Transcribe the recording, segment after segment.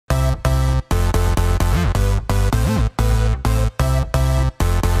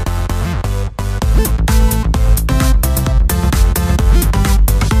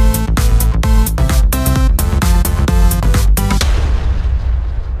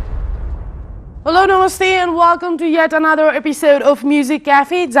Hello, namaste and welcome to yet another episode of Music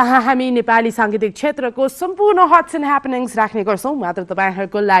Cafe जहाँ हामी नेपाली सांगीतिक क्षेत्रको सम्पूर्ण हट्स एन्ड ह्यापनिङ्स राख्ने गर्छौं मात्र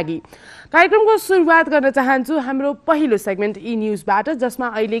तपाईहरुको लागि। कार्यक्रमको सुरुवात गर्न चाहन्छु हाम्रो पहिलो सेगमेन्ट ई न्यूजबाट जसमा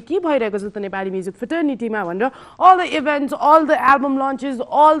अहिले के भइरहेको छ त नेपाली म्युजिक फ्रेटर्निटीमा भनेर all the events, all the album launches,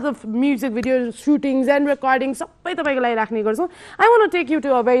 all the music video shootings and recordings सबै तपाईको लागि राख्ने गर्छौं। I want to take you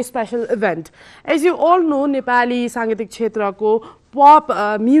to a very special event. As you all know, Nepali सांगीतिक क्षेत्रको पप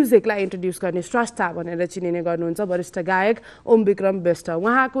म्युजिकलाई इन्ट्रोड्युस गर्ने स्रष्टा भनेर चिनिने गर्नुहुन्छ वरिष्ठ गायक ओम विक्रम बिष्ट।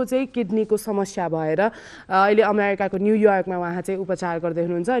 उहाँको चाहिँ किडनीको समस्या भएर अहिले अमेरिकाको न्यूयर्कमा उहाँ चाहिँ उपचार गर्दै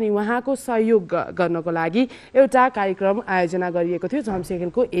हुनुहुन्छ अनि उहाँको सहयोग गर्नको लागि एउटा कार्यक्रम आयोजना गरिएको थियो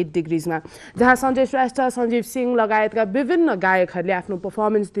जमसेखेलको 8 डिग्रीजमा जहाँ सञ्जय श्रेष्ठ, सञ्जीव सिंह लगायतका विभिन्न गायकहरूले आफ्नो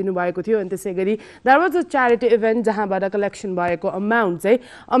पर्फर्मेन्स दिनुभएको थियो। अनि त्यसैगरी there was a charity event जहाँबाट कलेक्सन भएको अमाउन्ट चाहिँ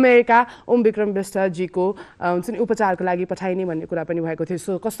अमेरिका ओम विक्रम बिष्टजीको हुन्छ नि उपचारको लागि पठाइने भन्ने कुरा पनि भएको थियो।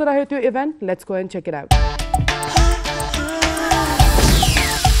 सो कस्तो रह्यो त्यो event? Let's go and check it out.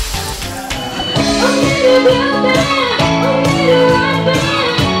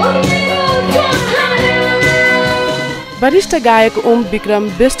 वरिष्ठ गायक ओम विक्रम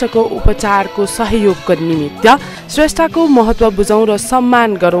बिष्टको उपचारको सहयोगको निमित्त श्रेष्ठको महत्त्व बुझौं र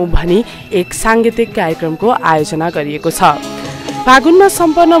सम्मान गरौं भनी एक सांगीतिक कार्यक्रमको आयोजना गरिएको छ। फागुनमा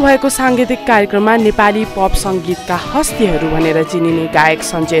सम्पन्न भएको सांगीतिक कार्यक्रममा नेपाली पप संगीतका हस्तीहरू भनेर चिनिने गायक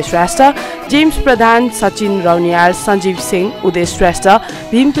सञ्जय श्रेष्ठ, जेम्स प्रधान, सचिन रौनियाल, सञ्जीव सिंह, उदय श्रेष्ठ,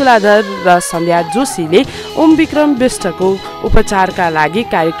 भीम तुलाधर र सन्ध्या जोशीले ओम विक्रम बिष्टको उपचारका लागि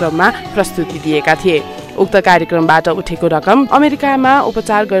कार्यक्रममा प्रस्तुति दिएका थिए। उक्त कार्यक्रमबाट उठेको रकम अमेरिकामा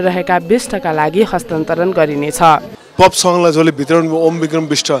उपचार गरिरहेका बिष्टका लागि हस्तान्तरण गरिनेछ। पप सङलाई जसले भित्राउनु ओम विक्रम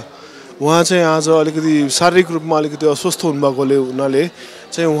बिष्ट उहाँ चाहिँ आज अलिकति शारीरिक रूपमा अलिकति अस्वस्थ हुनुभएकोले हुनाले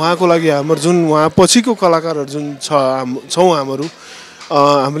चाहिँ उहाँको लागि हाम्रो जुन उहाँ पछिको कलाकारहरू जुन छौँ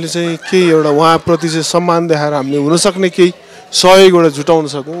हामीले चाहिँ केही एउटा उहाँप्रति चाहिँ सम्मान देखाएर हामीले हुनसक्ने केही सहयोग एउटा जुटाउन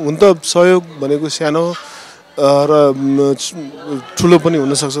सकौँ। हुन त सहयोग भनेको सानो र ठुलो पनि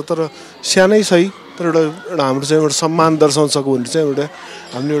हुनसक्छ तर सानै सही तर एउटा हाम्रो चाहिँ एउटा सम्मान दर्शाउन सकौँ भनेर चाहिँ एउटा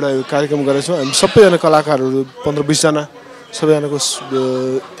हामीले एउटा कार्यक्रम गरेका छौँ। हामी सबैजना कलाकारहरू 15-20 जना सबैजनाको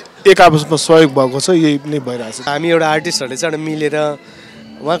एक आपसमा सहयोग भएको छ, यही नै भइरहेछ। हामी एउटा आर्टिस्टहरूले चाहिँ मिलेर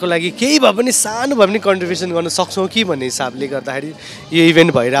उहाँको लागि केही भए पनि सानो भए पनि कन्ट्रिब्युसन गर्न सक्छौँ कि भन्ने हिसाबले गर्दाखेरि यो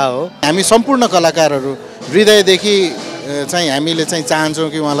इभेन्ट भइरहेको हो। हामी सम्पूर्ण कलाकारहरू हृदयदेखि चाहिँ हामीले चाहिँ चाहन्छौँ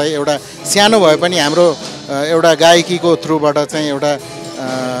कि उहाँलाई एउटा सानो भए पनि हाम्रो एउटा गायकीको थ्रुबाट चाहिँ एउटा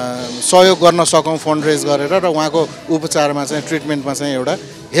सहयोग गर्न सकौँ फन्ड रेज गरेर र उहाँको उपचारमा चाहिँ ट्रिटमेन्टमा चाहिँ एउटा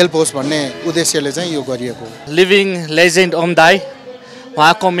हेल्प होस् भन्ने उद्देश्यले चाहिँ यो गरिएको। लिभिङ लेजेन्ड ओम दाई,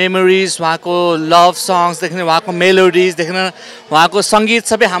 उहाँको मेमोरिज, उहाँको लभ सङ्ग्सदेखि उहाँको मेलोडिजदेखि उहाँको सङ्गीत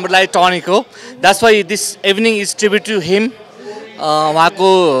सबै हाम्रो लागि टनिक हो। That's why this evening is tribute to हिम।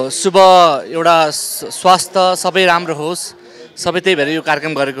 उहाँको शुभ एउटा स्वास्थ्य सबै राम्रो होस्, सबै त्यही भएर यो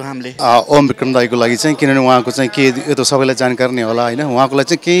कार्यक्रम गरेको हामीले। ओम विक्रम दाईको लागि चाहिँ किनभने उहाँको चाहिँ के यो त सबैलाई जानकारी नै होला होइन, उहाँको लागि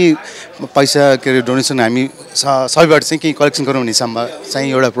चाहिँ केही पैसा के अरे डोनेसन हामी सबैबाट चाहिँ केही कलेक्सन गरौँ भन्ने हिसाबमा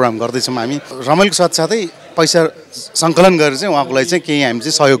चाहिँ एउटा प्रोग्राम गर्दैछौँ। हामी रमाइलोको साथसाथै पैसा सङ्कलन गरेर चाहिँ उहाँको लागि चाहिँ केही हामी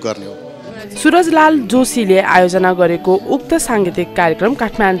चाहिँ सहयोग गर्ने हो। सूरजलाल जोशीले आयोजना गरेको उक्त सांगीतिक कार्यक्रम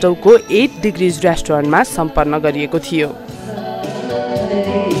काठमाडौँको 8 डिग्रीज रेस्टुरेन्टमा सम्पन्न गरिएको थियो।